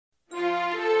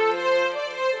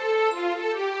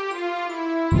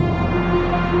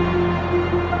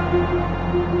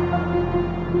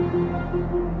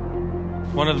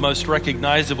One of the most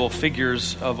recognizable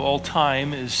figures of all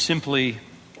time is simply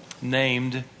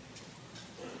named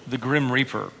the Grim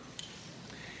Reaper.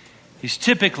 He's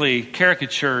typically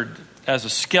caricatured as a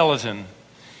skeleton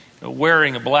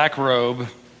wearing a black robe.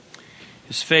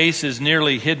 His face is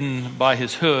nearly hidden by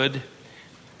his hood.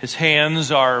 His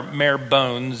hands are mere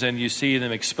bones, and you see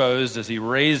them exposed as he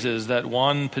raises that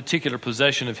one particular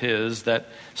possession of his, that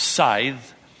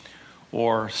scythe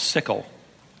or sickle.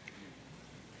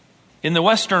 In the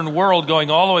Western world, going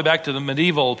all the way back to the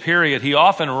medieval period, he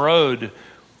often rode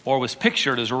or was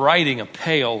pictured as riding a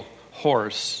pale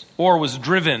horse, or was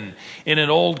driven in an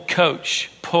old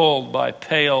coach pulled by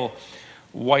pale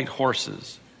white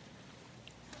horses.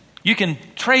 You can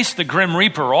trace the Grim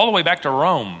Reaper all the way back to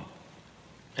Rome.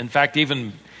 In fact,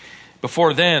 even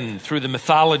before then, through the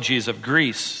mythologies of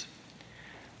Greece.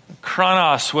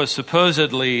 Kronos was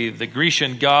supposedly the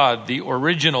Grecian god, the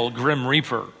original Grim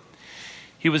Reaper.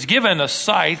 He was given a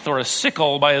scythe or a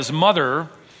sickle by his mother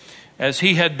as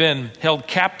he had been held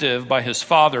captive by his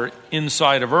father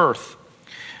inside of earth.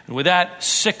 And with that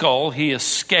sickle, he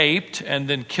escaped and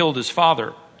then killed his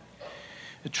father.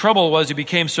 The trouble was he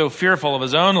became so fearful of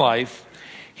his own life,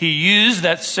 he used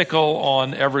that sickle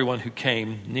on everyone who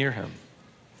came near him.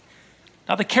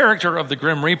 Now, the character of the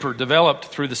Grim Reaper developed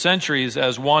through the centuries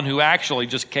as one who actually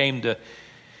just came to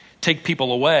take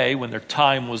people away when their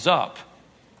time was up.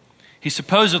 He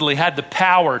supposedly had the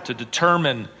power to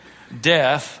determine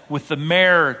death with the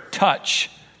mere touch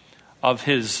of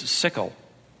his sickle.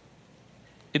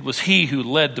 It was he who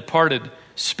led departed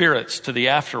spirits to the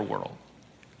afterworld.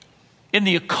 In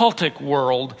the occultic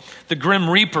world, the Grim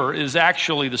Reaper is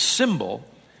actually the symbol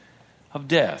of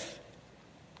death.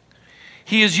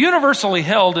 He is universally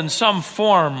held in some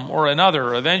form or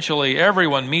another. Eventually,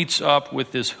 everyone meets up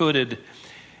with this hooded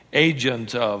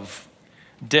agent of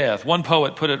death. One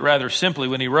poet put it rather simply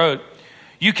when he wrote,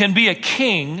 "You can be a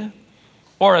king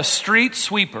or a street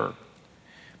sweeper,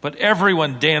 but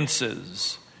everyone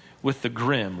dances with the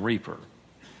Grim Reaper."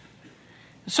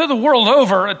 So the world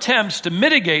over attempts to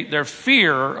mitigate their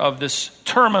fear of this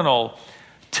terminal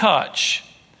touch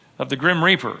of the Grim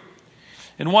Reaper.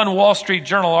 In one Wall Street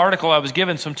Journal article I was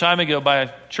given some time ago by a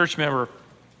church member,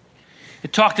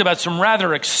 it talked about some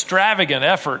rather extravagant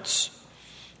efforts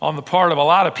on the part of a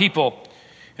lot of people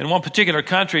in one particular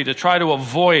country to try to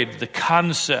avoid the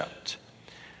concept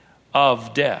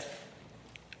of death.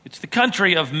 It's the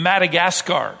country of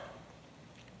Madagascar.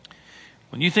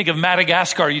 When you think of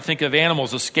Madagascar, you think of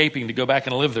animals escaping to go back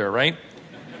and live there, right?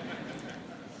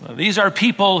 Well, these are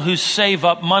people who save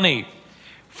up money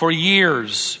for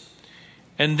years,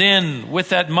 and then with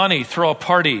that money throw a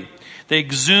party. They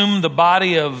exhume the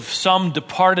body of some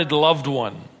departed loved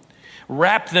one,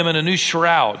 wrap them in a new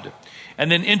shroud, and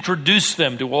then introduce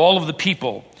them to all of the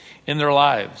people in their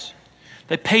lives.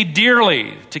 They pay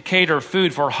dearly to cater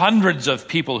food for hundreds of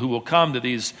people who will come to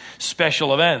these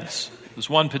special events. This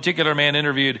one particular man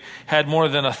interviewed had more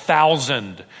than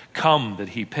 1,000 come that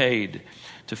he paid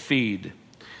to feed.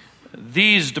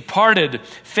 These departed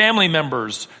family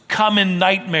members come in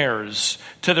nightmares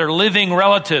to their living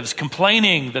relatives,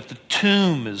 complaining that the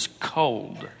tomb is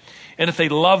cold. And if they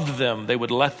loved them, they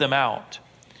would let them out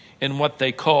in what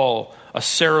they call a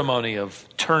ceremony of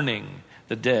turning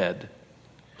the dead.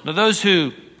 Now, those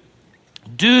who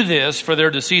do this for their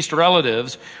deceased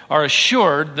relatives are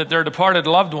assured that their departed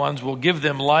loved ones will give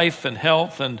them life and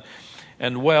health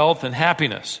and wealth and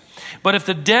happiness. But if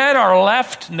the dead are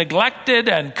left neglected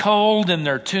and cold in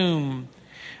their tomb,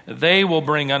 they will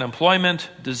bring unemployment,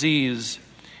 disease,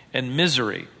 and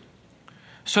misery.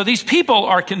 So these people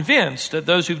are convinced that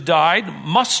those who've died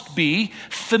must be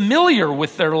familiar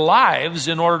with their lives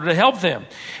in order to help them.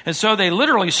 And so they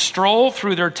literally stroll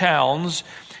through their towns,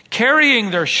 carrying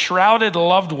their shrouded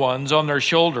loved ones on their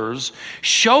shoulders,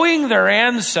 showing their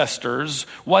ancestors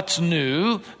what's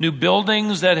new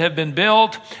buildings that have been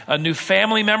built, new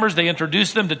family members. They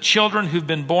introduce them to children who've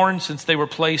been born since they were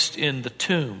placed in the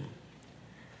tomb.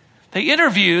 They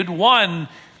interviewed one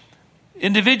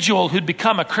individual who'd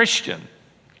become a Christian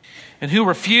and who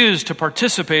refused to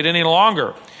participate any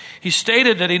longer. He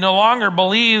stated that he no longer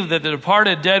believed that the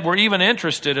departed dead were even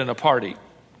interested in a party,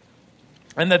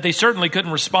 and that they certainly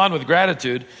couldn't respond with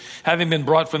gratitude, having been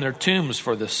brought from their tombs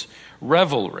for this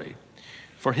revelry.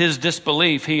 For his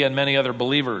disbelief, he and many other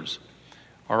believers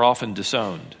are often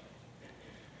disowned.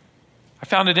 I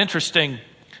found it interesting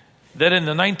that in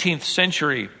the 19th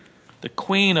century, the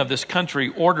queen of this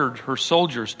country ordered her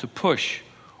soldiers to push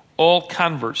all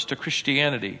converts to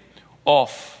Christianity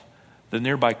off the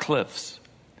nearby cliffs,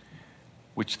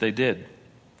 which they did.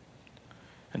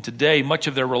 And today, much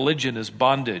of their religion is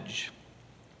bondage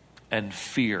and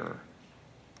fear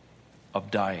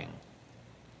of dying.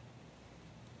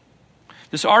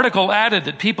 This article added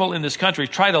that people in this country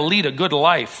try to lead a good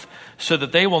life so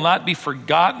that they will not be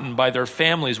forgotten by their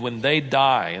families when they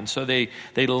die. And so they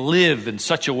live in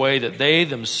such a way that they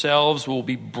themselves will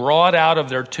be brought out of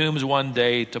their tombs one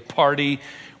day to party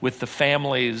with the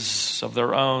families of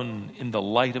their own in the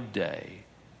light of day.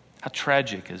 How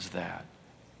tragic is that?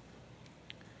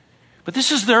 But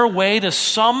this is their way to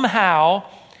somehow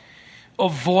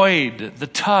avoid the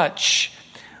touch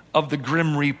of the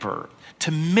Grim Reaper, to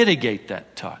mitigate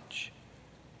that touch.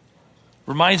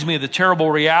 Reminds me of the terrible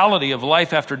reality of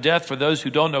life after death for those who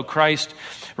don't know Christ,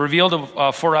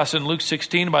 revealed for us in Luke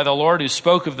 16 by the Lord, who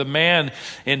spoke of the man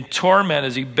in torment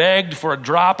as he begged for a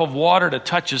drop of water to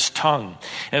touch his tongue.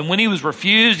 And when he was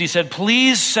refused, he said,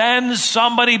 "Please send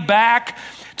somebody back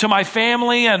to my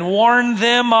family and warn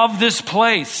them of this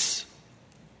place."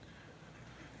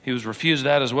 He was refused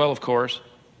that as well, of course.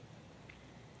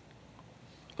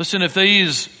 Listen, if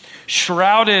these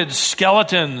shrouded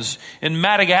skeletons in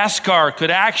Madagascar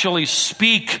could actually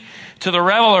speak to the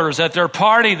revelers at their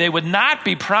party, they would not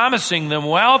be promising them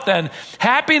wealth and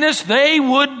happiness. They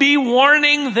would be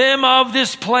warning them of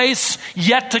this place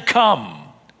yet to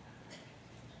come.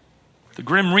 The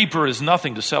Grim Reaper is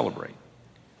nothing to celebrate.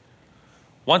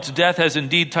 Once death has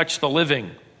indeed touched the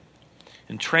living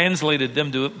and translated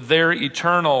them to their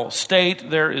eternal state,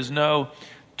 there is no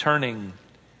turning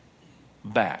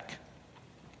back.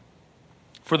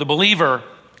 For the believer,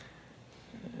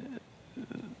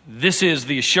 this is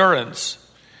the assurance.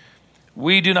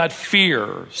 We do not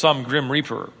fear some Grim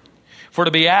Reaper. For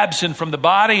to be absent from the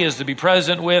body is to be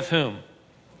present with whom?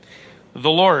 The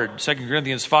Lord, 2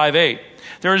 Corinthians 5:8.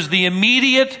 There is the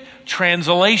immediate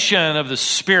translation of the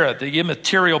Spirit, the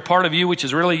immaterial part of you, which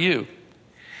is really you,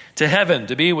 to heaven,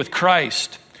 to be with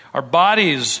Christ. Our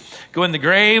bodies go in the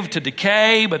grave to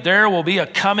decay, but there will be a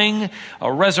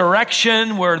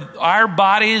resurrection where our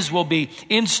bodies will be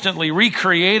instantly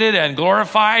recreated and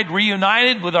glorified,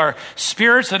 reunited with our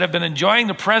spirits that have been enjoying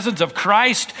the presence of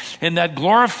Christ in that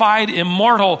glorified,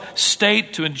 immortal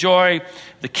state to enjoy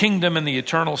the kingdom and the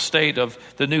eternal state of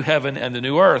the new heaven and the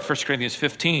new earth, 1 Corinthians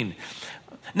 15.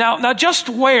 Now, just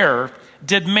where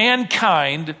did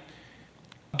mankind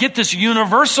get this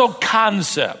universal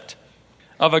concept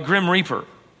of a Grim Reaper?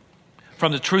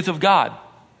 From the truth of God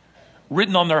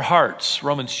written on their hearts,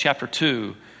 Romans chapter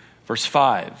 2, verse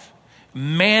 5.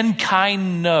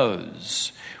 Mankind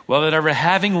knows, well, that ever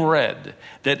having read,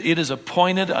 that it is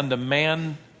appointed unto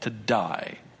man to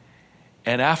die,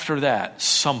 and after that,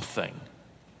 something.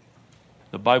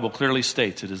 The Bible clearly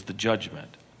states it is the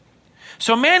judgment.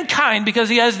 So mankind, because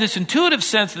he has this intuitive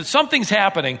sense that something's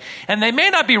happening, and they may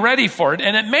not be ready for it,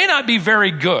 and it may not be very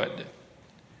good,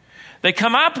 they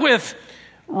come up with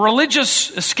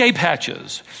religious escape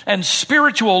hatches and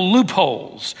spiritual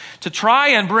loopholes to try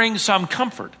and bring some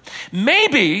comfort.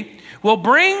 Maybe we'll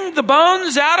bring the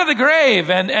bones out of the grave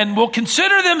and we'll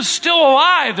consider them still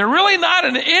alive. They're really not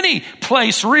in any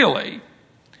place, really.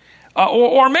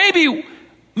 Or maybe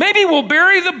we'll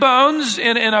bury the bones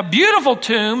in a beautiful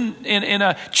tomb in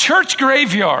a church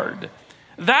graveyard.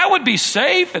 That would be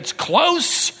safe. It's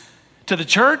close to the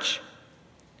church.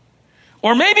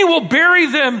 Or maybe we'll bury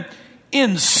them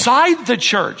inside the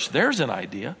church. There's an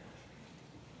idea.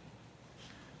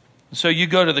 So you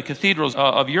go to the cathedrals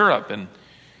of Europe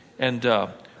and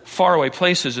faraway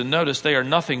places and notice they are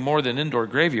nothing more than indoor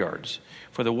graveyards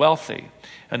for the wealthy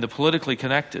and the politically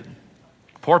connected.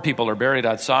 Poor people are buried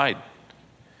outside.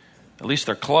 At least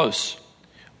they're close.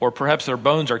 Or perhaps their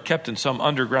bones are kept in some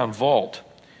underground vault.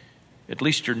 At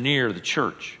least you're near the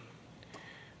church.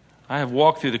 I have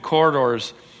walked through the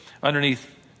corridors underneath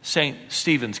St.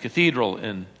 Stephen's Cathedral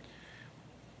in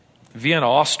Vienna,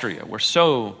 Austria, where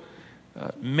so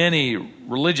many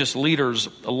religious leaders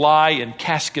lie in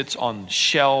caskets on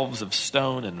shelves of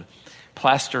stone and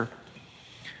plaster.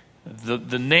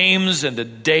 The names and the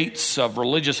dates of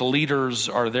religious leaders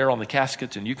are there on the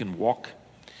caskets, and you can walk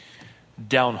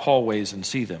down hallways and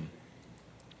see them.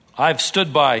 I've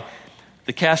stood by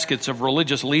the caskets of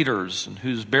religious leaders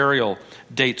whose burial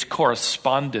dates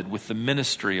corresponded with the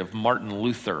ministry of Martin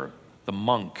Luther, the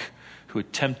monk who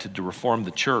attempted to reform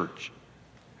the church.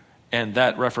 And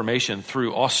that Reformation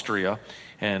threw Austria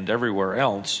and everywhere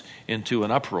else into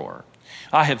an uproar.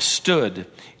 I have stood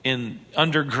in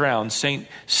underground St.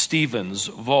 Stephen's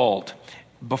vault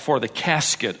before the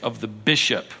casket of the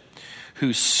bishop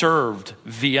who served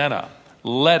Vienna,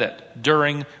 led it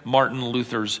during Martin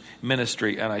Luther's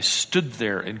ministry, and I stood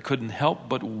there and couldn't help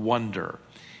but wonder,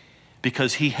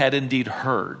 because he had indeed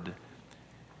heard,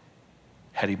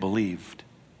 had he believed,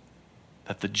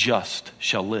 that the just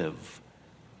shall live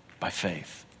by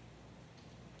faith.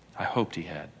 I hoped he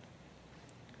had.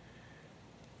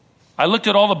 I looked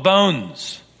at all the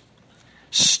bones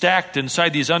stacked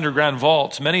inside these underground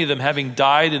vaults, many of them having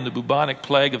died in the bubonic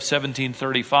plague of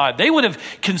 1735. They would have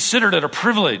considered it a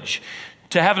privilege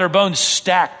to have their bones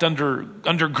stacked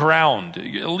underground.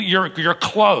 You're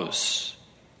close.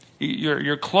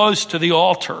 You're close to the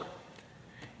altar.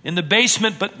 In the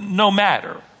basement, but no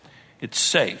matter. It's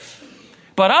safe.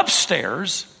 But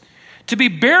upstairs, to be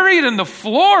buried in the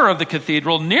floor of the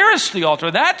cathedral nearest the altar,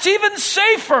 that's even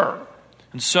safer.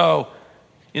 And so,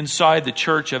 inside the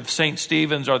church of St.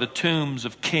 Stephen's are the tombs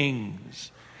of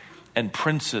kings and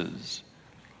princes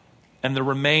and the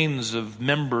remains of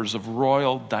members of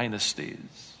royal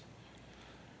dynasties,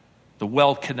 the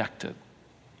well-connected,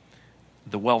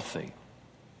 the wealthy,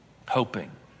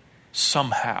 hoping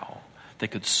somehow they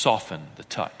could soften the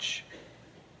touch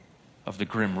of the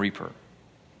Grim Reaper.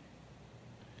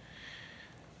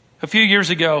 A few years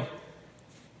ago,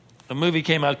 a movie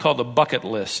came out called The Bucket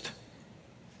List.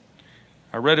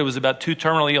 I read it was about two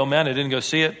terminally ill men. I didn't go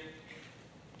see it.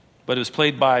 But it was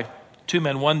played by two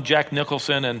men, one Jack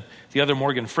Nicholson and the other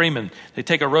Morgan Freeman. They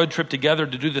take a road trip together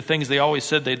to do the things they always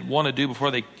said they'd want to do before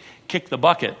they kick the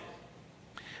bucket.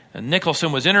 And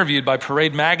Nicholson was interviewed by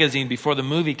Parade magazine before the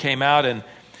movie came out and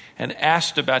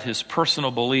asked about his personal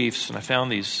beliefs. And I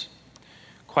found these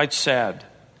quite sad.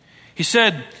 He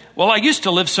said, well, I used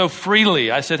to live so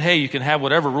freely. I said, hey, you can have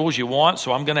whatever rules you want,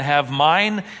 so I'm going to have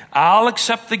mine. I'll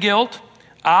accept the guilt.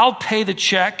 I'll pay the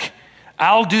check.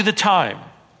 I'll do the time.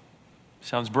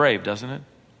 Sounds brave, doesn't it?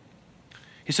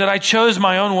 He said, I chose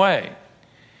my own way.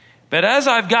 But as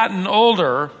I've gotten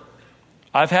older,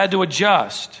 I've had to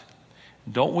adjust.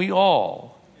 Don't we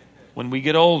all, when we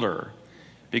get older,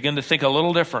 begin to think a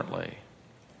little differently?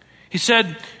 He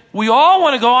said, we all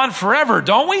want to go on forever,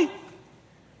 don't we?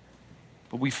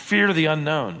 But we fear the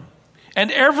unknown.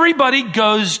 And everybody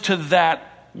goes to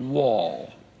that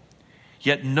wall.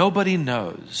 Yet nobody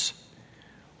knows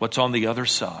what's on the other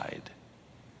side.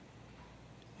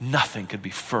 Nothing could be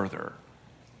further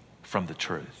from the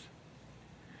truth.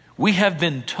 We have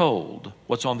been told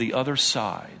what's on the other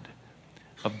side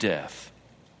of death.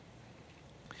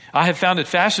 I have found it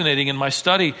fascinating in my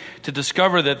study to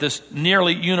discover that this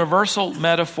nearly universal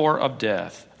metaphor of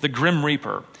death, the Grim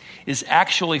Reaper, is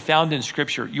actually found in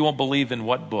Scripture. You won't believe in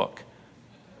what book?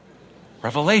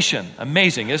 Revelation.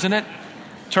 Amazing, isn't it?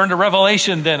 Turn to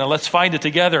Revelation then, and let's find it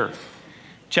together.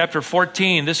 Chapter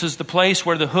 14, this is the place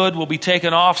where the hood will be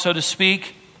taken off, so to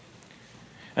speak,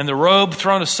 and the robe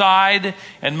thrown aside,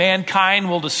 and mankind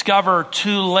will discover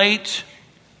too late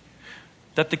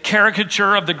that the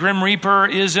caricature of the Grim Reaper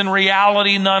is in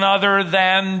reality none other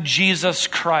than Jesus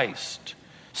Christ,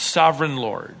 Sovereign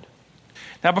Lord.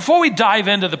 Now, before we dive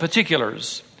into the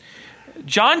particulars,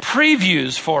 John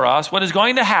previews for us what is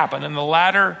going to happen in the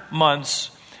latter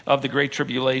months of the Great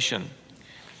Tribulation.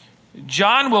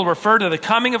 John will refer to the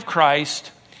coming of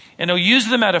Christ, and he'll use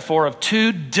the metaphor of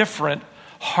two different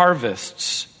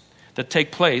harvests that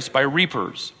take place by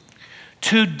reapers.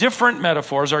 Two different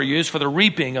metaphors are used for the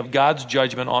reaping of God's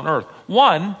judgment on earth.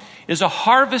 One is a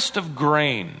harvest of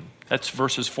grain. That's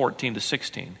verses 14 to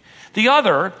 16. The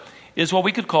other is what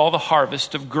we could call the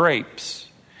harvest of grapes.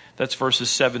 That's verses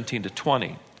 17 to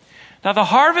 20. Now, the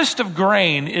harvest of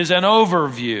grain is an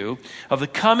overview of the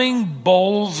coming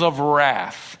bowls of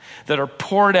wrath that are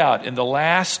poured out in the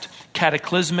last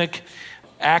cataclysmic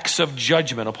acts of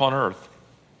judgment upon earth.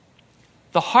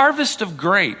 The harvest of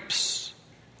grapes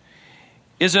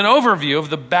is an overview of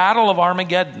the battle of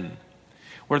Armageddon,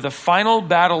 where the final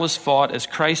battle is fought as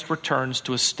Christ returns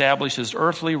to establish his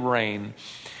earthly reign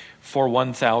for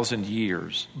 1,000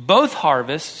 years. Both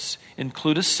harvests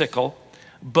include a sickle.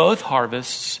 Both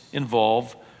harvests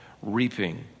involve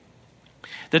reaping.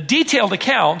 The detailed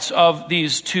accounts of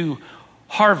these two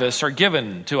harvests are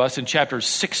given to us in chapters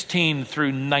 16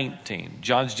 through 19.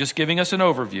 John's just giving us an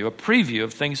overview, a preview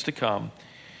of things to come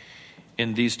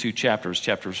in these two chapters,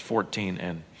 chapters 14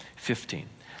 and 15.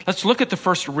 Let's look at the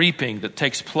first reaping that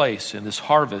takes place in this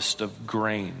harvest of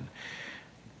grain.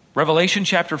 Revelation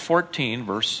chapter 14,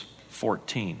 verse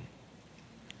 14.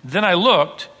 Then I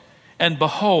looked, and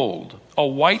behold, a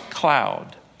white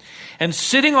cloud. And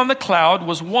sitting on the cloud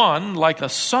was one like a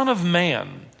son of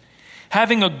man,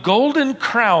 having a golden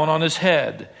crown on his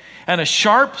head and a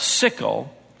sharp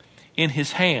sickle in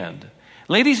his hand.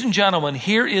 Ladies and gentlemen,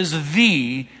 here is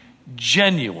the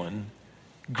genuine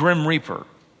Grim Reaper.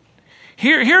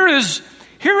 Here is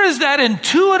that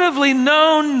intuitively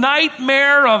known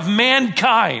nightmare of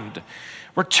mankind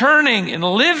returning in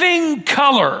living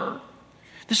color.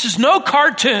 This is no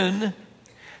cartoon.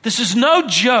 This is no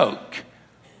joke.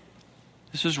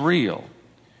 This is real.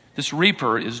 This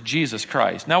reaper is Jesus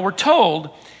Christ. Now we're told,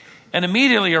 and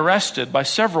immediately arrested by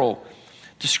several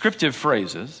descriptive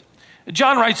phrases,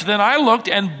 John writes, then I looked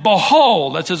and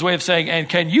behold, that's his way of saying, and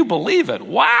can you believe it?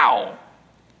 Wow!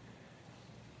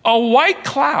 A white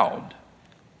cloud.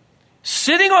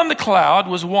 Sitting on the cloud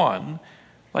was one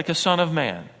like a son of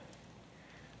man.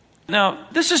 Now,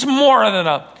 this is more than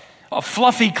a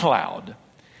fluffy cloud.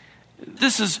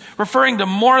 This is referring to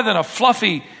more than a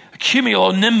fluffy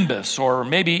cumulonimbus or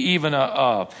maybe even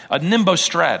a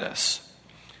nimbostratus.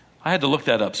 I had to look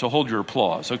that up, so hold your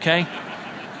applause, okay?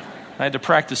 I had to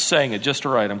practice saying it just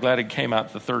right. I'm glad it came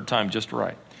out the third time just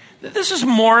right. This is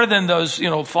more than those,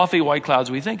 fluffy white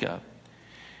clouds we think of.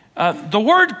 The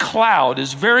word cloud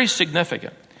is very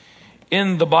significant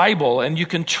in the Bible, and you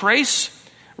can trace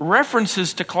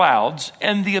references to clouds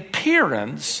and the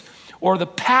appearance or the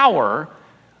power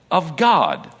of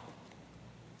God.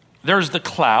 There's the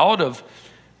cloud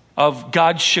of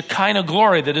God's Shekinah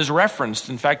glory that is referenced.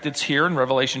 In fact, it's here in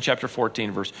Revelation chapter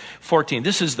 14, verse 14.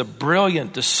 This is the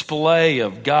brilliant display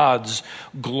of God's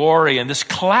glory. And this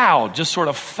cloud just sort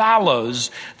of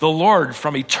follows the Lord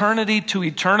from eternity to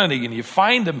eternity. And you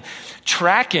find him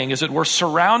tracking, as it were,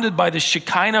 surrounded by the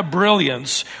Shekinah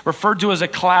brilliance, referred to as a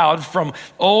cloud from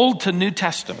Old to New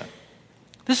Testament.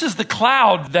 This is the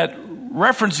cloud that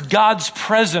referenced God's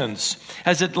presence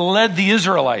as it led the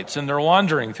Israelites in their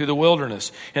wandering through the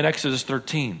wilderness in Exodus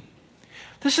 13.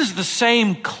 This is the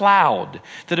same cloud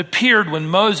that appeared when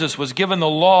Moses was given the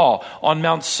law on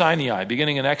Mount Sinai,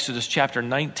 beginning in Exodus chapter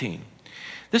 19.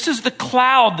 This is the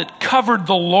cloud that covered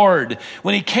the Lord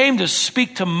when he came to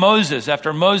speak to Moses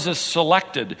after Moses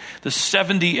selected the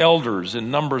 70 elders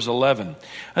in Numbers 11.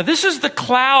 This is the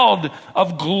cloud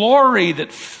of glory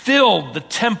that filled the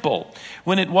temple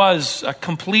when it was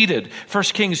completed. 1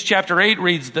 Kings chapter 8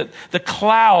 reads that the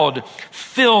cloud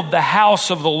filled the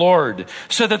house of the Lord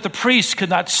so that the priests could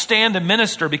not stand and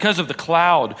minister because of the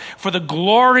cloud. For the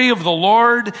glory of the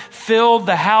Lord filled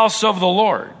the house of the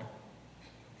Lord.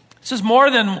 This is more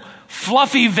than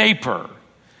fluffy vapor.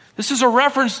 This is a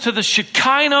reference to the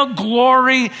Shekinah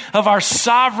glory of our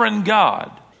sovereign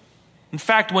God. In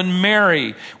fact, when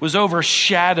Mary was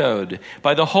overshadowed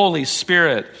by the Holy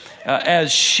Spirit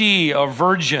as she, a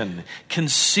virgin,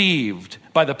 conceived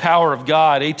by the power of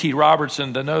God, A.T.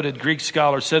 Robertson, the noted Greek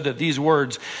scholar, said that these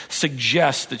words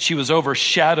suggest that she was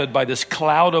overshadowed by this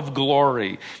cloud of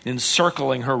glory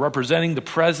encircling her, representing the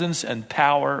presence and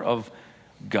power of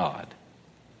God.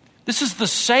 This is the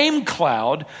same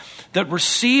cloud that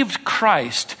received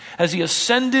Christ as he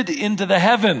ascended into the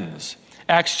heavens,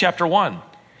 Acts chapter 1.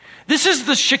 This is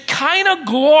the Shekinah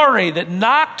glory that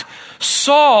knocked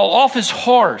Saul off his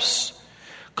horse,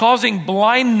 causing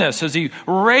blindness as he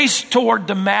raced toward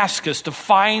Damascus to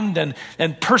find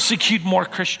and persecute more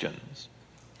Christians.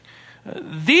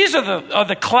 These are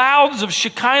the clouds of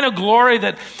Shekinah glory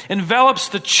that envelops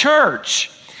the church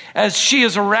as she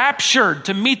is raptured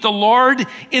to meet the Lord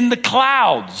in the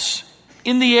clouds,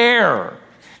 in the air.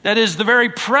 That is the very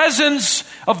presence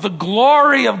of the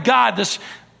glory of God, this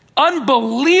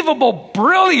unbelievable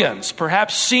brilliance,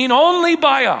 perhaps seen only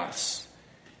by us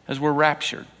as we're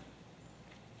raptured.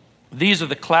 These are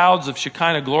the clouds of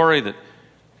Shekinah glory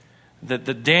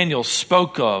that Daniel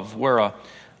spoke of, where a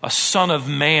son of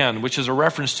man, which is a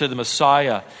reference to the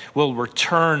Messiah, will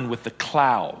return with the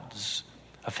clouds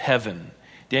of heaven.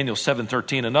 Daniel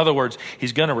 7:13. In other words,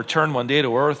 he's going to return one day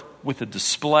to earth with a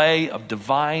display of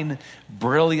divine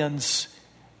brilliance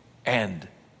and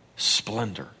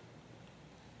splendor.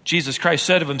 Jesus Christ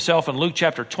said of himself in Luke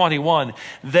chapter 21,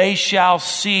 "They shall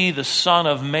see the Son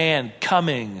of Man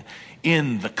coming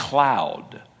in the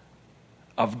cloud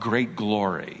of great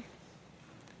glory."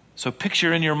 So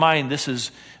picture in your mind, this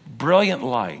is brilliant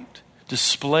light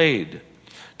displayed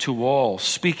to all,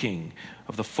 speaking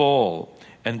of the full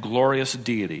and glorious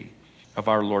deity of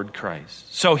our Lord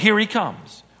Christ. So here he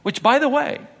comes, which, by the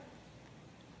way,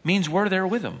 means we're there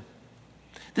with him.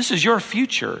 This is your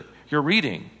future you're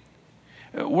reading.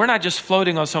 We're not just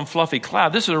floating on some fluffy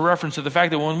cloud. This is a reference to the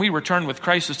fact that when we return with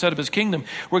Christ to set up his kingdom,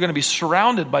 we're going to be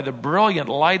surrounded by the brilliant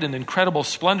light and incredible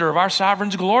splendor of our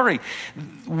sovereign's glory.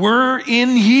 We're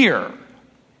in here.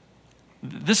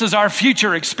 This is our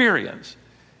future experience.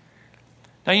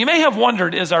 Now, you may have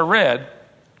wondered as I read,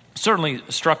 certainly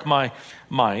struck my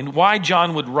mind, why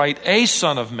John would write a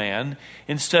son of man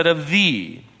instead of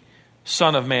the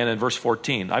Son of Man in verse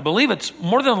 14. I believe it's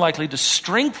more than likely to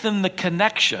strengthen the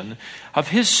connection of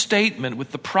his statement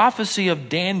with the prophecy of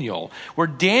Daniel, where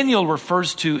Daniel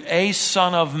refers to a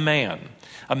son of man,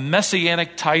 a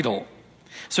messianic title.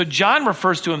 So John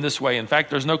refers to him this way. In fact,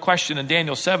 there's no question in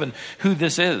Daniel 7 who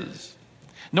this is.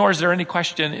 Nor is there any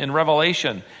question in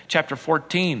Revelation chapter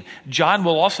 14. John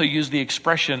will also use the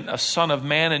expression a son of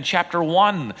man in chapter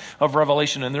 1 of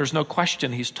Revelation, and there's no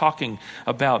question he's talking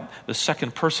about the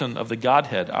second person of the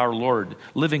Godhead, our Lord,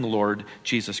 living Lord,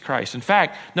 Jesus Christ. In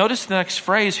fact, notice the next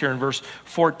phrase here in verse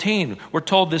 14. We're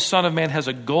told this son of man has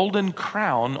a golden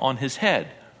crown on his head.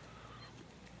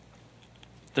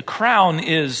 The crown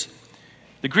is,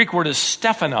 the Greek word is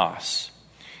Stephanos.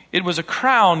 It was a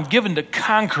crown given to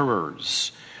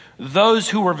conquerors, those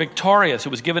who were victorious. It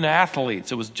was given to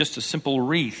athletes. It was just a simple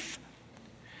wreath.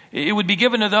 It would be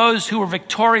given to those who were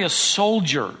victorious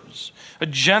soldiers. A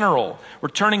general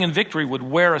returning in victory would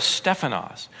wear a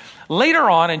Stephanos. Later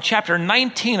on in chapter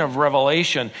 19 of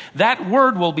Revelation, that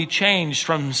word will be changed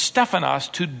from Stephanos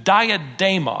to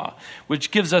diadema,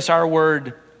 which gives us our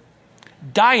word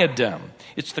diadem.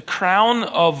 It's the crown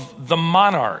of the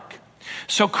monarch.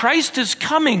 So Christ is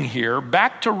coming here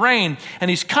back to reign, and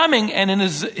he's coming, and in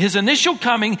his initial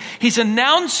coming, he's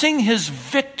announcing his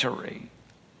victory.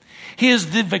 He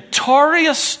is the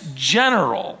victorious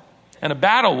general, and a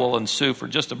battle will ensue for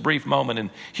just a brief moment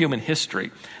in human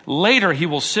history. Later, he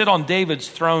will sit on David's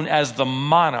throne as the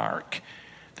monarch,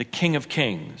 the King of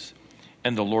Kings,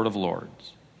 and the Lord of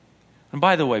Lords. And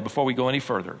by the way, before we go any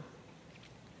further,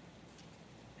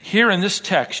 here in this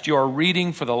text, you are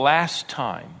reading for the last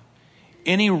time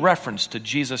any reference to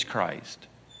Jesus Christ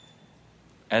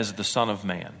as the Son of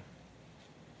Man.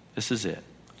 This is it.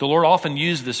 The Lord often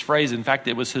used this phrase. In fact,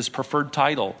 it was his preferred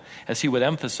title, as he would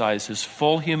emphasize his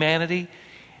full humanity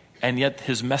and yet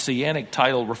his messianic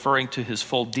title referring to his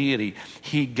full deity.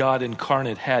 He, God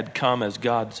incarnate, had come as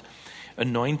God's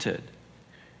anointed.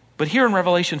 But here in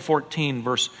Revelation 14,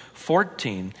 verse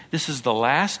 14, this is the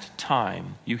last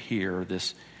time you hear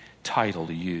this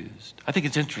title used. I think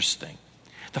it's interesting.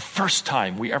 The first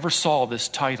time we ever saw this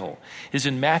title is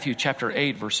in Matthew chapter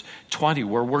 8, verse 20,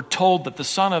 where we're told that the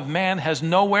Son of Man has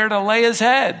nowhere to lay his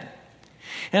head.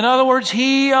 In other words,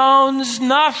 he owns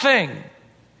nothing.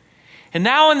 And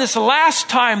now in this last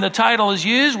time the title is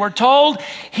used, we're told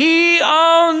he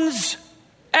owns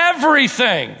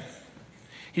everything.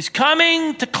 He's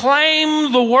coming to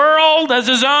claim the world as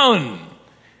his own.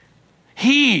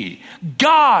 He,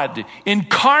 God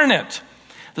incarnate,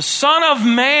 the Son of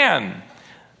Man,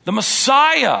 the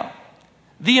Messiah,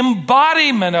 the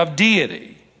embodiment of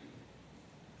deity.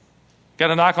 Got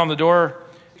a knock on the door.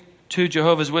 2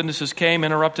 Jehovah's Witnesses came,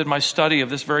 interrupted my study of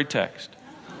this very text.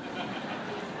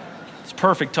 It's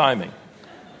perfect timing.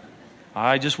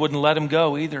 I just wouldn't let him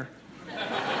go either.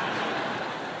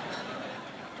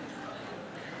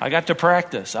 I got to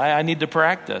practice. I need to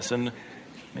practice. And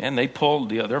man, they pulled,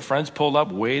 their friends pulled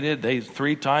up, waited. They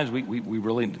 3 times. We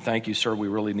really, thank you, sir. We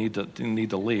really need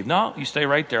to leave. No, you stay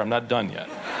right there. I'm not done yet.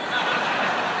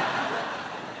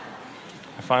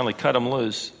 I finally cut them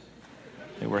loose.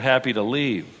 They were happy to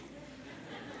leave.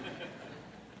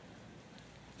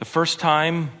 The first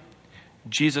time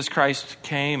Jesus Christ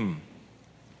came,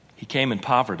 he came in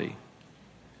poverty.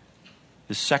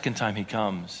 The second time he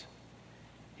comes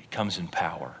in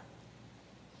power.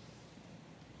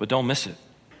 But don't miss it.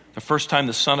 The first time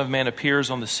the Son of Man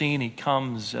appears on the scene, he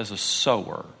comes as a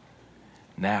sower.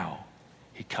 Now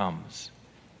he comes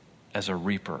as a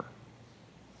reaper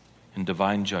in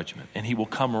divine judgment. And he will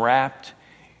come wrapped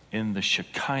in the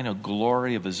Shekinah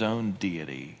glory of his own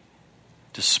deity,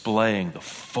 displaying the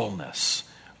fullness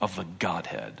of the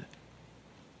Godhead.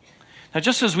 Now,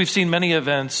 just as we've seen many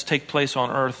events take place on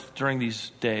earth during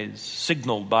these days,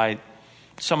 signaled by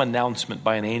some announcement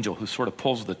by an angel who sort of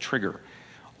pulls the trigger.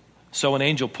 So an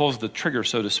angel pulls the trigger,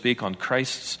 so to speak, on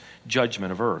Christ's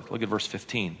judgment of earth. Look at verse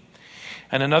 15.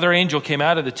 And another angel came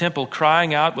out of the temple,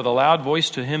 crying out with a loud voice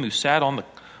to him who sat on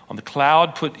the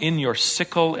cloud, "Put in your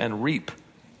sickle and reap.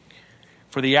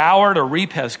 For the hour to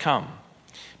reap has come,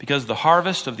 because the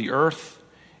harvest of the earth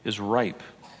is ripe."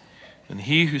 And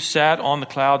he who sat on the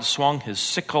cloud swung his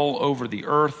sickle over the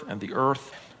earth, and the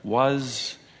earth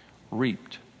was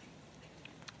reaped.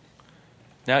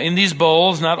 Now, in these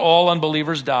bowls, not all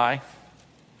unbelievers die.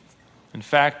 In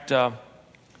fact,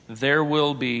 there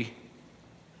will be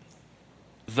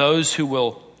those who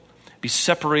will be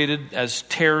separated as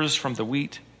tares from the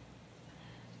wheat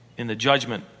in the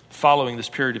judgment following this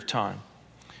period of time.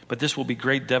 But this will be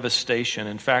great devastation.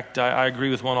 In fact, I agree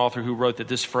with one author who wrote that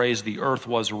this phrase, "the earth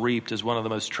was reaped," is one of the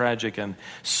most tragic and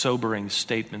sobering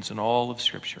statements in all of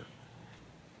Scripture,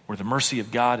 where the mercy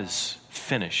of God is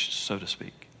finished, so to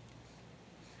speak.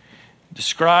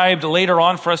 Described later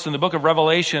on for us in the book of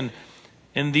Revelation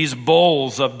in these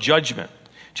bowls of judgment.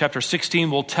 Chapter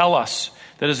 16 will tell us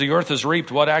that as the earth is reaped,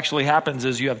 what actually happens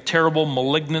is you have terrible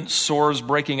malignant sores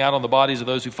breaking out on the bodies of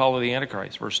those who follow the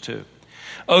Antichrist. Verse 2.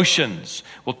 Oceans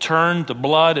will turn to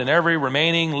blood, and every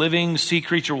remaining living sea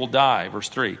creature will die. Verse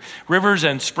 3. Rivers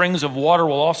and springs of water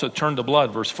will also turn to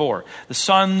blood. Verse 4. The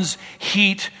sun's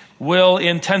heat will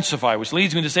intensify, which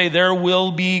leads me to say there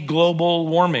will be global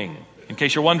warming, in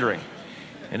case you're wondering.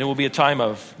 And it will be a time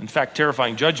of, in fact,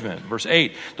 terrifying judgment. Verse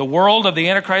 8. The world of the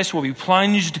Antichrist will be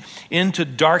plunged into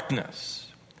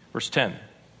darkness. Verse 10.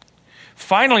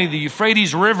 Finally, the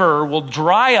Euphrates River will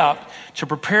dry up to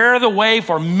prepare the way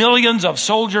for millions of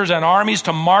soldiers and armies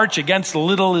to march against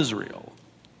little Israel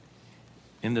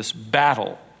in this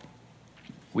battle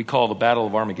we call the Battle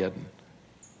of Armageddon.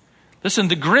 Listen,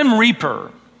 the Grim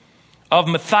Reaper of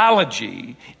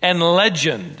mythology and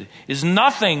legend is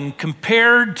nothing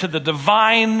compared to the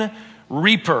divine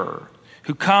Reaper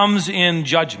who comes in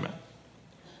judgment.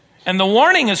 And the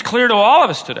warning is clear to all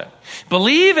of us today.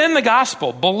 Believe in the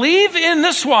gospel. Believe in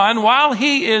this one while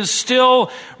he is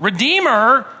still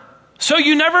Redeemer, so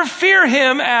you never fear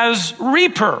him as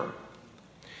Reaper.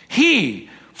 He,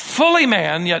 fully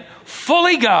man, yet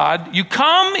fully God, you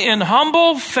come in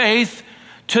humble faith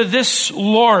to this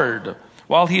Lord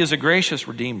while he is a gracious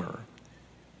Redeemer.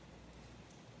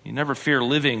 You never fear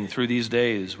living through these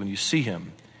days when you see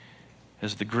him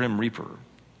as the Grim Reaper.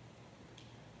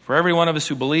 For every one of us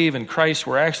who believe in Christ,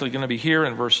 we're actually going to be here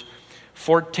in verse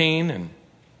 14 and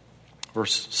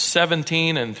verse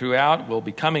 17 and throughout. We'll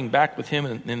be coming back with him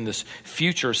in this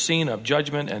future scene of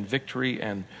judgment and victory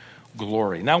and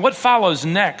glory. Now, what follows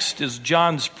next is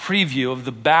John's preview of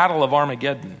the Battle of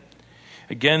Armageddon.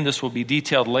 Again, this will be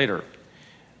detailed later.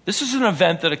 This is an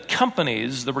event that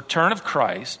accompanies the return of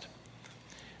Christ.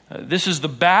 This is the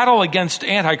battle against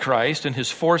Antichrist and his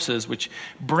forces, which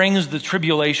brings the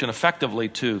tribulation effectively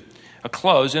to a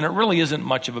close. And it really isn't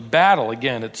much of a battle.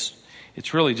 Again,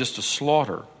 it's really just a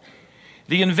slaughter.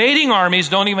 The invading armies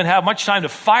don't even have much time to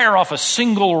fire off a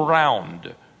single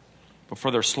round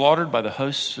before they're slaughtered by the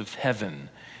hosts of heaven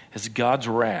as God's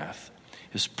wrath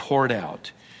is poured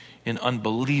out in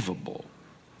unbelievable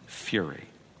fury.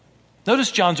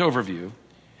 Notice John's overview,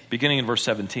 beginning in verse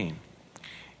 17.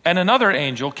 And another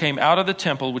angel came out of the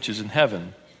temple which is in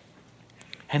heaven,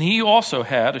 and he also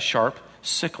had a sharp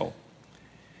sickle.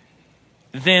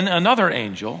 Then another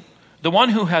angel, the one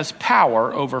who has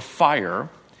power over fire,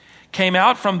 came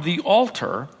out from the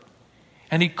altar,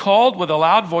 and he called with a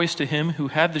loud voice to him who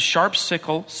had the sharp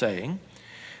sickle, saying,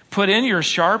 Put in your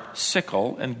sharp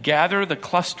sickle and gather the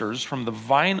clusters from the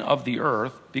vine of the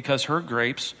earth, because her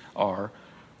grapes are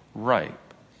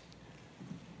ripe.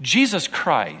 Jesus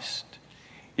Christ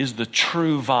is the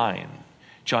true vine,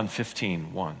 John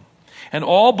 15:1. And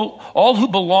all who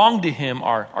belong to him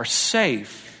are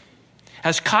safe,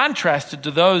 as contrasted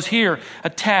to those here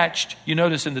attached, you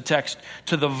notice in the text,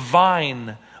 to the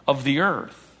vine of the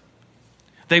earth.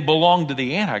 They belong to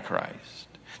the Antichrist.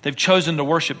 They've chosen to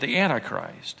worship the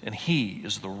Antichrist, and he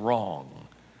is the wrong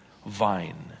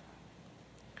vine.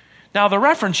 Now, the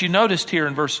reference you noticed here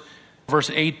in verse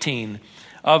 18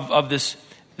 of this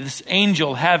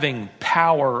angel having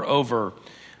power over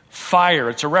fire.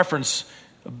 It's a reference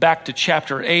back to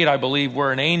chapter 8, I believe,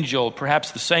 where an angel,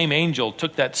 perhaps the same angel,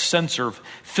 took that censer,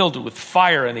 filled it with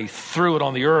fire, and he threw it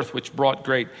on the earth, which brought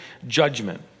great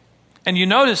judgment. And you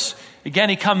notice, again,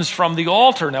 he comes from the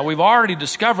altar. Now, we've already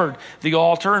discovered the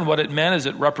altar, and what it meant is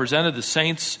it represented the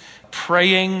saints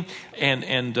praying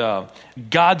and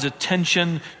God's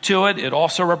attention to it. It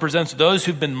also represents those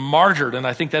who've been martyred, and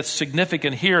I think that's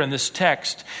significant here in this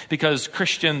text because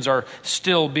Christians are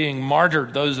still being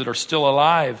martyred, those that are still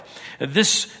alive.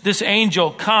 This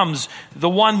angel comes, the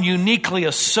one uniquely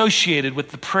associated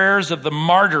with the prayers of the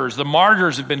martyrs. The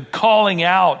martyrs have been calling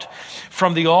out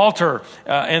from the altar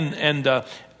and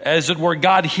as it were,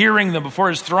 God hearing them before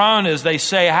his throne as they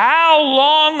say, "How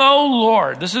long, O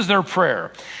Lord?" This is their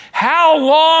prayer. "How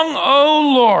long,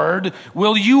 O Lord,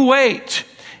 will you wait?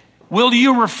 Will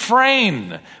you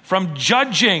refrain from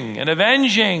judging and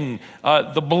avenging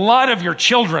the blood of your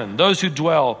children, those who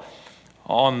dwell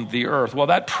on the earth?" Well,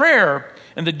 that prayer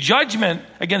and the judgment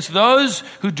against those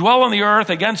who dwell on the earth,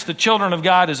 against the children of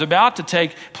God, is about to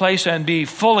take place and be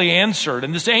fully answered.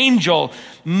 And this angel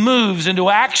moves into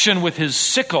action with his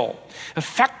sickle,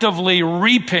 effectively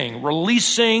reaping,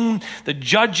 releasing the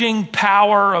judging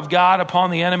power of God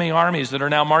upon the enemy armies that are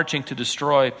now marching to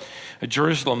destroy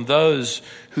Jerusalem, those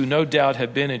who no doubt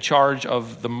have been in charge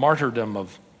of the martyrdom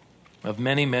of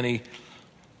many, many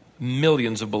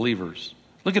millions of believers.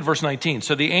 Look at verse 19.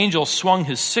 So the angel swung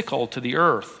his sickle to the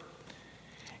earth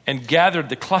and gathered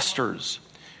the clusters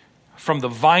from the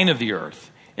vine of the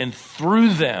earth and threw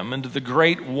them into the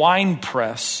great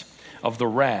winepress of the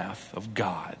wrath of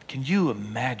God. Can you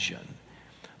imagine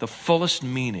the fullest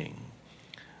meaning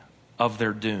of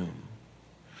their doom.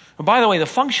 And by the way, the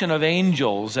function of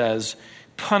angels as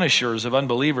punishers of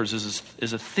unbelievers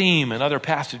is a theme in other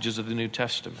passages of the New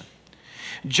Testament.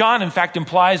 John, in fact,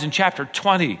 implies in chapter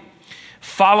 20,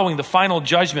 following the final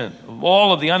judgment of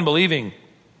all of the unbelieving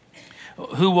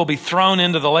who will be thrown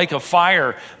into the lake of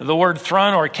fire. The word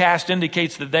thrown or cast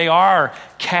indicates that they are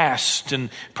cast. And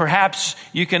perhaps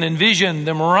you can envision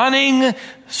them running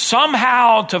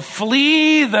somehow to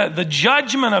flee the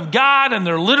judgment of God, and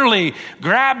they're literally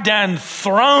grabbed and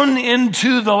thrown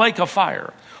into the lake of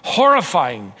fire.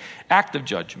 Horrifying act of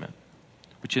judgment,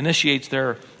 which initiates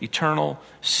their eternal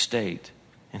state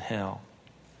in hell.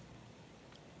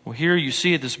 Well, here you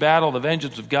see at this battle the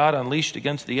vengeance of God unleashed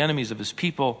against the enemies of his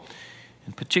people,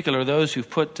 in particular those who've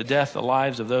put to death the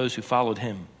lives of those who followed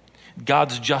him.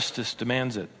 God's justice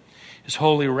demands it. His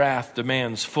holy wrath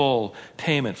demands full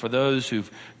payment for those who've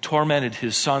tormented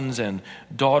his sons and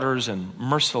daughters and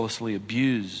mercilessly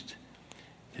abused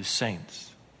his saints.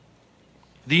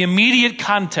 The immediate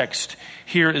context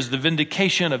here is the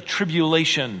vindication of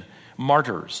tribulation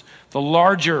martyrs. The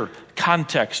larger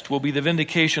context will be the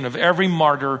vindication of every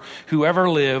martyr who ever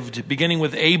lived, beginning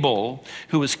with Abel,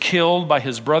 who was killed by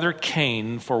his brother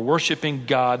Cain for worshiping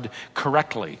God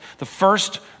correctly. The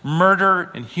first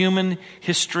murder in human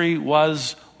history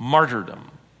was martyrdom.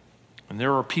 And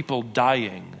there are people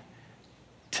dying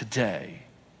today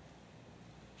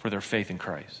for their faith in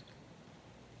Christ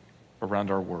around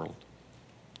our world.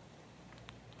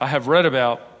 I have read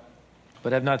about,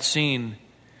 but have not seen,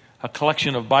 a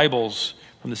collection of Bibles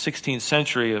from the 16th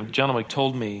century. A gentleman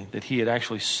told me that he had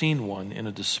actually seen one in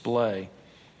a display.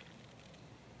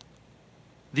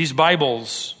 These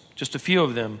Bibles, just a few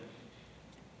of them,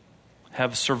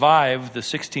 have survived the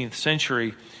 16th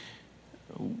century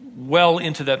well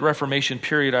into that Reformation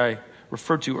period I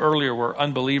referred to earlier, where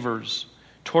unbelievers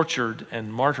tortured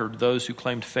and martyred those who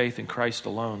claimed faith in Christ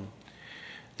alone.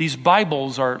 These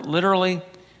Bibles are literally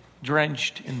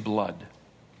drenched in blood.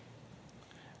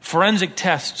 Forensic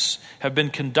tests have been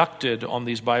conducted on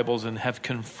these Bibles and have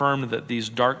confirmed that these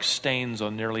dark stains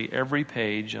on nearly every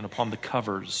page and upon the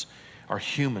covers are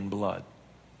human blood.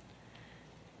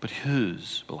 But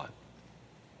whose blood?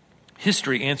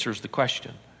 History answers the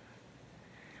question.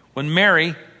 When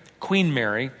Mary, Queen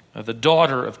Mary, the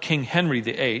daughter of King Henry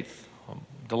VIII, a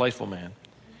delightful man,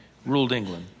 ruled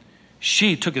England,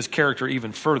 she took his character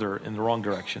even further in the wrong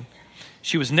direction.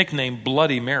 She was nicknamed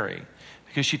Bloody Mary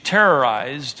because she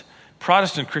terrorized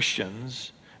Protestant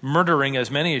Christians, murdering as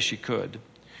many as she could.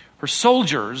 Her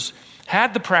soldiers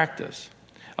had the practice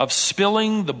of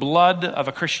spilling the blood of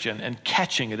a Christian and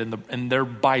catching it in their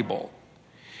Bible,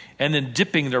 and then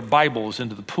dipping their Bibles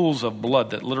into the pools of blood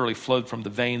that literally flowed from the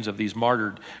veins of these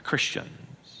martyred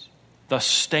Christians, thus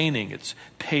staining its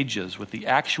pages with the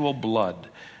actual blood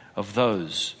of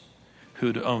those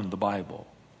who'd owned the Bible.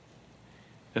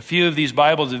 A few of these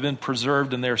Bibles have been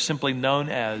preserved, and they're simply known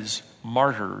as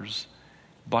martyrs'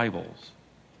 Bibles.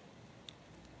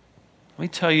 Let me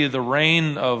tell you, the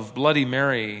reign of Bloody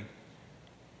Mary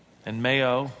and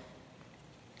Mayo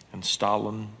and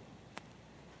Stalin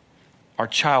are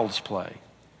child's play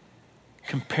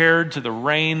compared to the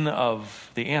reign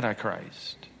of the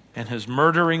Antichrist and his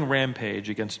murdering rampage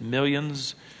against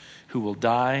millions who will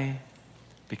die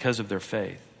because of their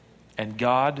faith. And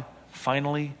God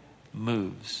finally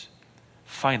moves.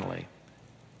 Finally.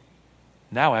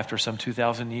 Now after some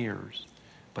 2,000 years.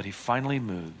 But he finally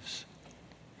moves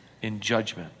in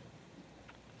judgment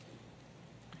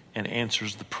and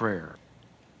answers the prayer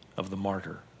of the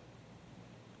martyr.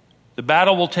 The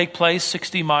battle will take place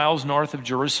 60 miles north of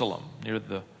Jerusalem, near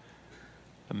the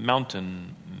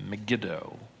mountain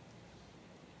Megiddo,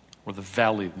 or the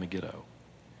valley of Megiddo.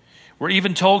 We're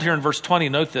even told here in verse 20,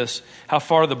 note this, how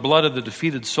far the blood of the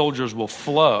defeated soldiers will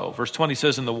flow. Verse 20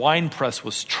 says, and the winepress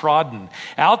was trodden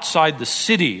outside the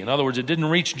city. In other words, it didn't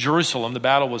reach Jerusalem. The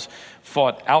battle was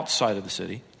fought outside of the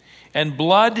city. And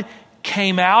blood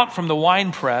came out from the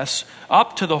winepress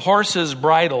up to the horses'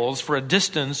 bridles for a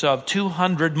distance of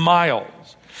 200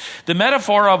 miles. The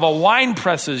metaphor of a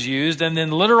winepress is used, and then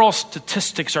literal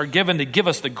statistics are given to give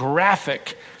us the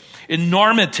graphic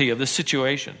enormity of the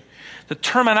situation. The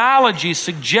terminology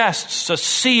suggests a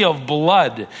sea of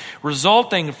blood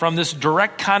resulting from this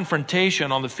direct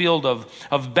confrontation on the field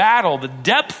of battle. The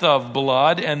depth of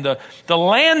blood and the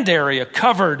land area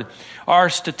covered are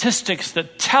statistics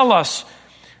that tell us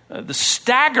the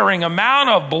staggering amount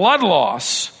of blood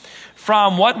loss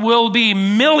from what will be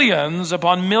millions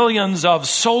upon millions of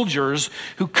soldiers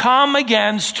who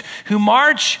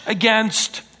march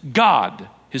against God,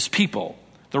 his people,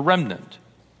 the remnant.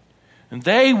 And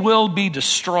they will be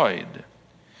destroyed.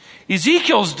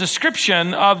 Ezekiel's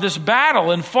description of this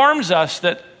battle informs us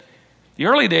that the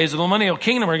early days of the millennial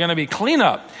kingdom are going to be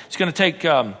cleanup. It's going to take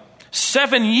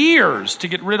 7 years to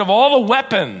get rid of all the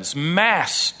weapons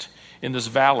massed in this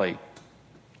valley.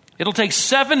 It'll take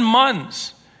 7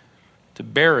 months to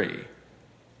bury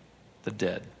the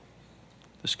dead.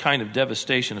 This kind of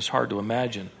devastation is hard to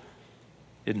imagine,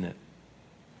 isn't it?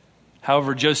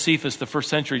 However, Josephus, the first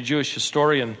century Jewish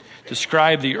historian,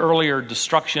 described the earlier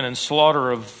destruction and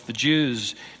slaughter of the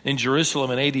Jews in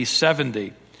Jerusalem in AD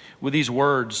 70 with these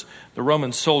words: the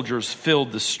Roman soldiers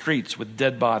filled the streets with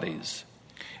dead bodies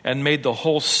and made the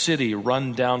whole city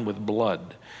run down with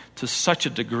blood, to such a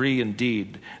degree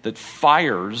indeed that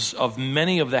fires of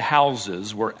many of the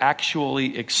houses were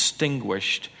actually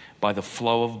extinguished by the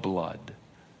flow of blood.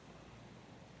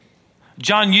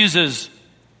 John uses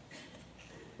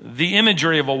the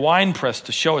imagery of a winepress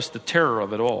to show us the terror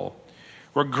of it all,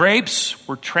 where grapes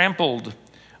were trampled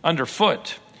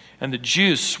underfoot and the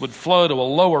juice would flow to a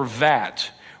lower vat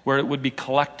where it would be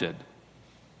collected.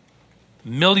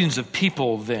 Millions of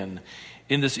people then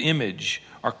in this image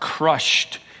are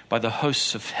crushed by the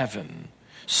hosts of heaven,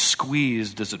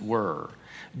 squeezed as it were,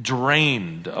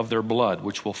 drained of their blood,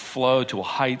 which will flow to a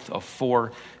height of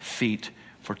 4 feet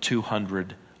for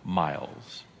 200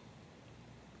 miles.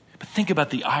 But think about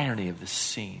the irony of this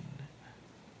scene.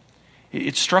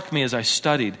 It struck me as I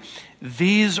studied.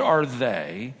 These are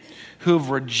they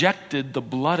who've rejected the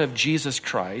blood of Jesus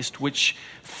Christ, which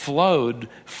flowed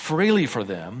freely for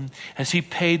them as he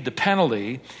paid the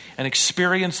penalty and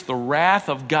experienced the wrath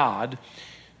of God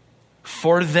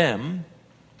for them.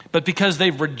 But because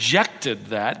they've rejected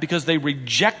that, because they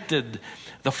rejected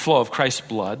the flow of Christ's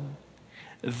blood,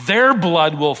 their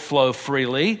blood will flow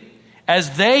freely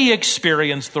as they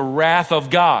experience the wrath of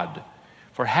God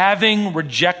for having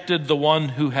rejected the one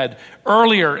who had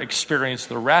earlier experienced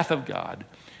the wrath of God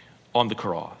on the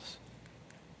cross.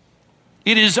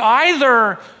 It is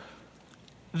either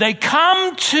they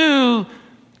come to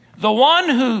the one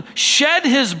who shed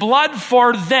his blood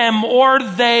for them, or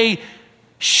they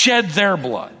shed their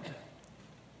blood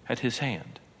at his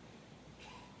hand.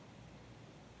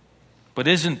 But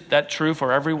isn't that true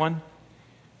for everyone?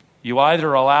 You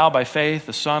either allow by faith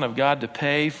the Son of God to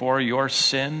pay for your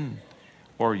sin,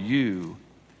 or you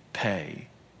pay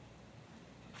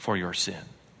for your sin.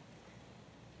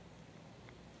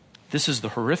 This is the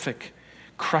horrific,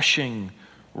 crushing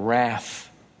wrath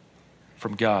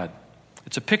from God.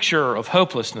 It's a picture of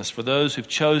hopelessness for those who've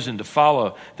chosen to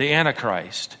follow the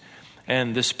Antichrist.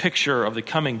 And this picture of the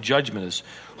coming judgment is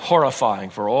horrifying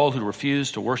for all who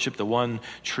refuse to worship the one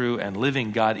true and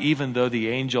living God, even though the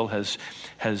angel has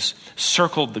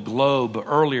circled the globe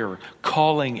earlier,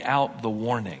 calling out the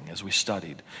warning, as we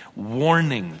studied,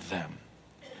 warning them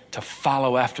to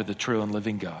follow after the true and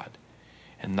living God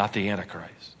and not the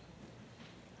Antichrist.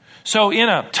 So in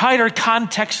a tighter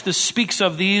context, this speaks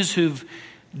of these who've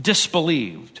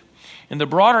disbelieved. In the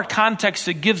broader context,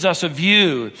 it gives us a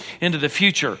view into the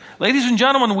future. Ladies and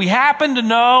gentlemen, we happen to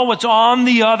know what's on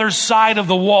the other side of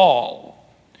the wall.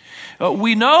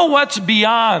 We know what's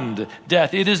beyond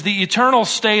death. It is the eternal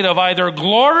state of either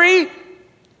glory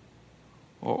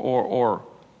or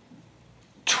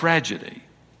tragedy.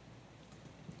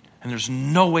 And there's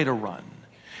no way to run.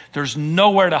 There's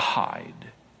nowhere to hide.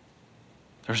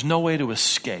 There's no way to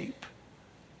escape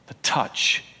the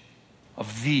touch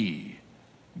of the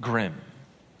grim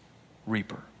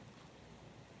reaper.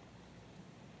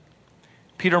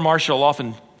 Peter Marshall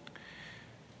often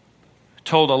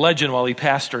told a legend while he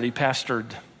pastored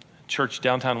a church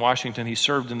downtown Washington. He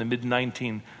served in the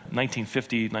mid-1950s,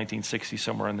 1960s,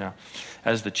 somewhere in there,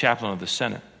 as the chaplain of the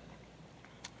Senate.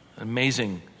 An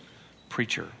amazing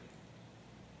preacher.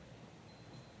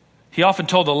 He often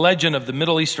told the legend of the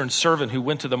Middle Eastern servant who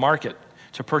went to the market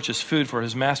to purchase food for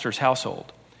his master's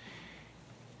household.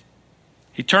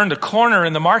 He turned a corner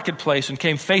in the marketplace and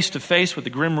came face to face with the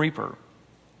grim reaper.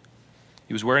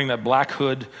 He was wearing that black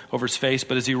hood over his face,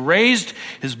 but as he raised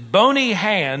his bony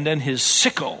hand and his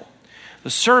sickle, the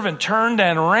servant turned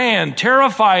and ran,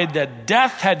 terrified that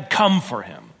death had come for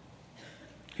him.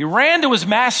 He ran to his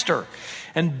master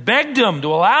and begged him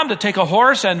to allow him to take a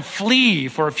horse and flee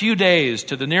for a few days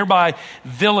to the nearby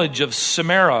village of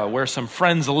Samara, where some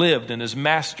friends lived, and his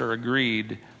master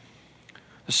agreed.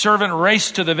 The servant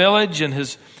raced to the village, and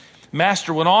his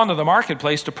master went on to the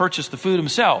marketplace to purchase the food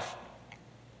himself.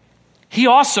 He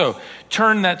also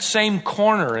turned that same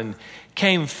corner and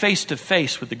came face to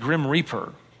face with the grim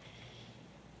reaper.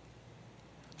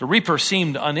 The reaper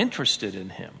seemed uninterested in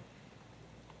him.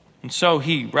 And so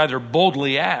he rather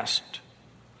boldly asked,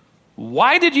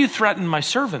 "Why did you threaten my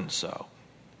servant so?"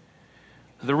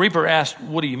 The reaper asked,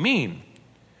 "What do you mean?"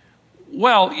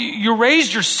 "Well, you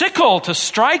raised your sickle to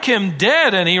strike him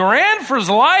dead, and he ran for his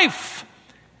life."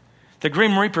 The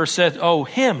grim reaper said, "Oh,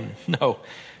 him? No.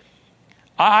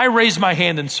 I raised my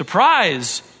hand in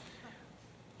surprise,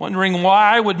 wondering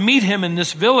why I would meet him in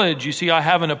this village. You see, I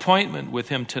have an appointment with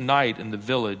him tonight in the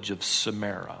village of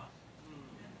Samaria."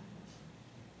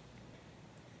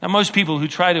 Now, most people who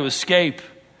try to escape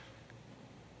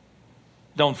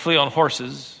don't flee on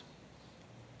horses,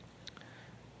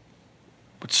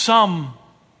 but some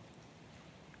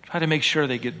try to make sure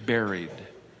they get buried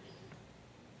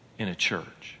in a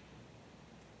church.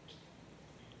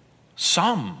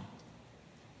 Some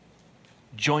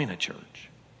join a church,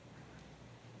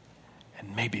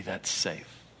 and maybe that's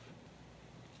safe.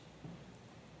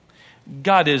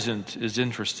 God isn't as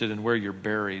interested in where you're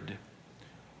buried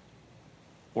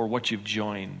or what you've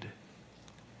joined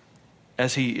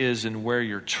as He is in where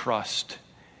your trust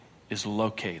is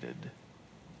located,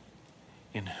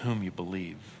 in whom you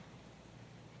believe.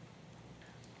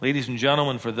 Ladies and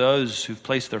gentlemen, for those who've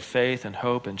placed their faith and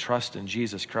hope and trust in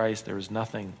Jesus Christ, there is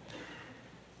nothing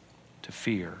to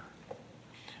fear.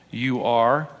 You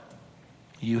are,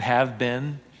 you have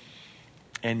been,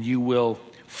 and you will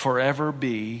forever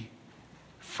be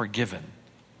forgiven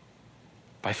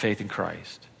by faith in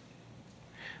Christ.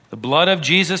 The blood of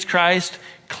Jesus Christ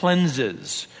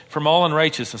cleanses from all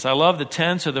unrighteousness. I love the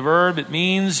tense of the verb. It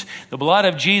means the blood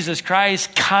of Jesus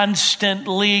Christ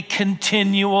constantly,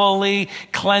 continually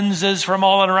cleanses from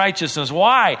all unrighteousness.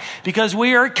 Why? Because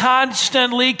we are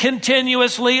constantly,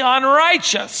 continuously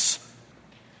unrighteous.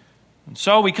 And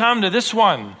so we come to this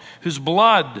one whose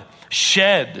blood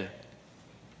shed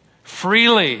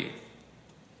freely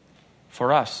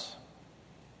for us,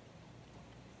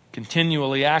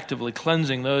 continually, actively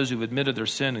cleansing those who've admitted their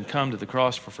sin and come to the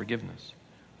cross for forgiveness.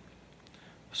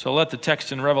 So let the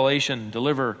text in Revelation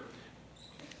deliver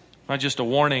not just a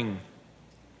warning,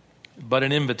 but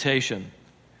an invitation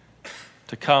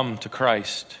to come to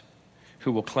Christ,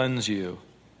 who will cleanse you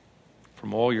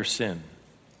from all your sin.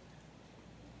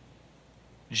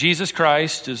 Jesus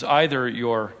Christ is either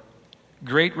your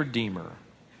great Redeemer,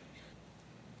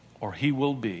 or He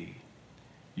will be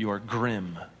your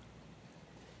grim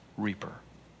reaper.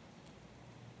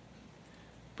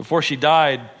 Before she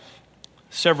died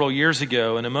several years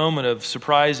ago, in a moment of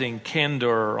surprising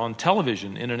candor on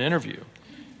television in an interview,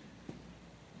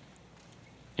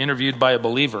 interviewed by a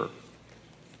believer,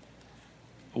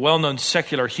 a well-known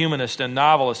secular humanist and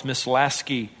novelist, Miss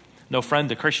Lasky, no friend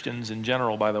to Christians in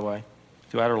general, by the way,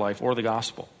 throughout her life, or the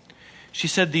gospel. She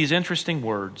said these interesting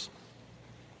words.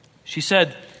 She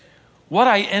said, "What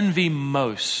I envy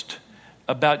most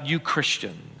about you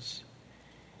Christians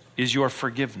is your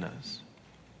forgiveness.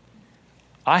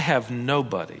 I have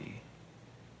nobody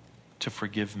to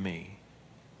forgive me."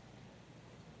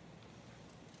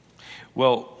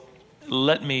 Well,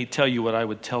 let me tell you what I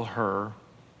would tell her.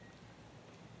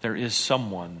 There is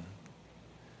someone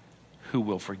who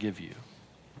will forgive you.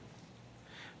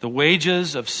 The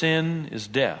wages of sin is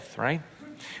death, right?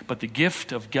 But the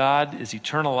gift of God is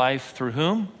eternal life through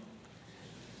whom?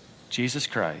 Jesus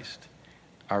Christ,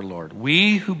 our Lord.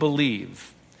 We who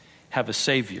believe have a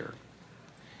Savior.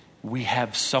 We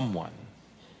have someone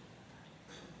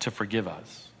to forgive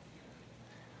us.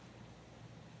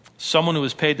 Someone who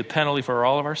has paid the penalty for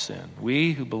all of our sin.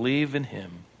 We who believe in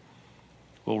Him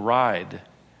will ride,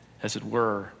 as it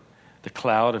were, the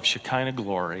cloud of Shekinah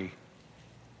glory.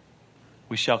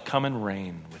 We shall come and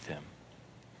reign with Him.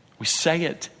 We say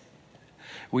it.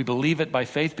 We believe it by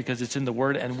faith because it's in the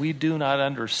Word, and we do not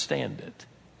understand it.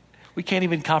 We can't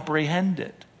even comprehend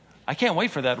it. I can't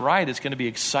wait for that ride. It's going to be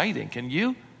exciting. Can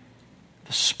you?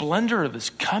 The splendor of His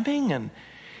coming, and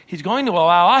He's going to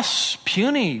allow us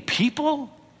puny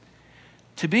people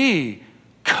to be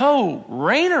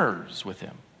co-reigners with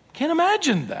Him. Can't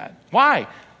imagine that. Why?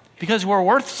 Because we're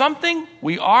worth something?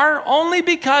 We are, only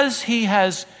because He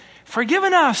has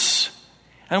forgiven us,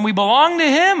 and we belong to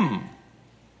Him.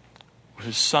 We're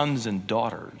His sons and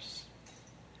daughters.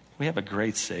 We have a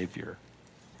great Savior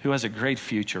who has a great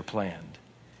future planned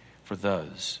for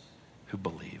those who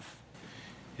believe.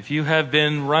 If you have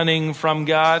been running from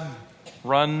God,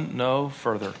 run no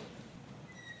further.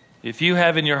 If you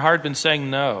have in your heart been saying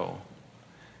no,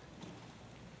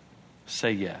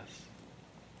 say yes.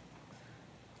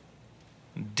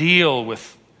 Deal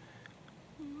with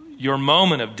your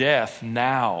moment of death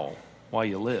now while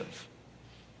you live,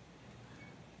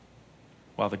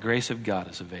 while the grace of God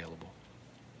is available.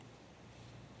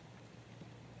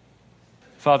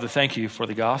 Father, thank you for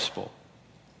the gospel.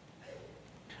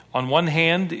 On one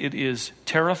hand, it is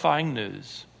terrifying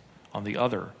news. On the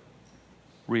other,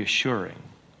 reassuring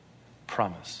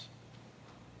promise.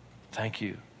 Thank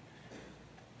you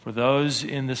for those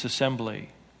in this assembly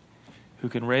who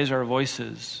can raise our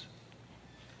voices,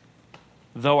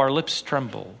 though our lips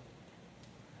tremble,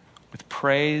 with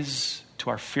praise to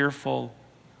our fearful,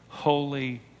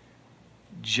 holy,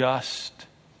 just,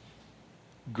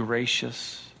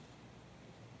 gracious,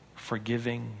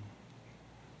 forgiving,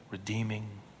 redeeming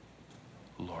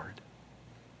Lord.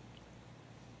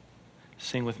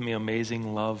 Sing with me,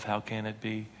 Amazing Love, How Can It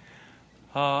Be?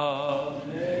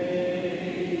 Amazing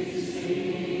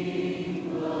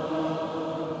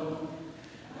love,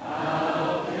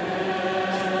 how can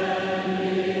it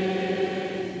be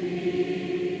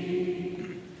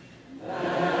that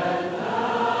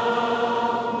thou,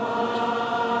 my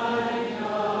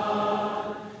God,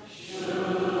 shouldst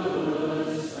die for me? Amazing love,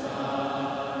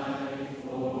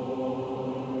 how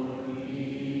can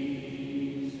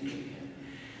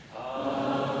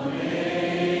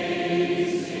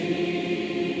it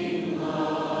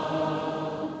be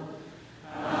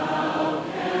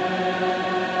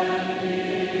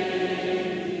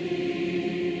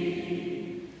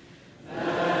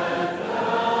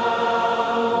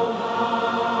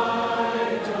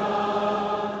that thou, my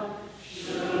God,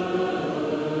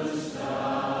 shouldst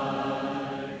die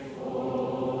for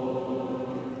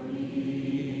me?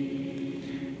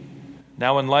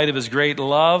 Now, in light of his great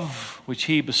love, which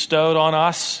he bestowed on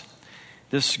us,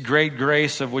 this great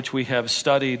grace of which we have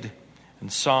studied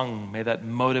and sung, may that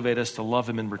motivate us to love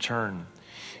him in return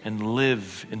and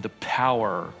live in the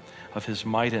power of his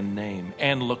might and name,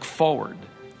 and look forward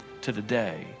to the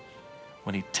day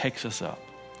when he takes us up,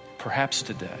 perhaps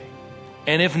today,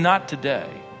 and if not today,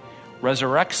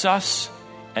 resurrects us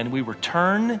and we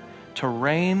return to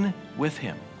reign with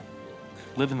him.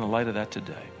 Live in the light of that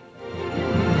today.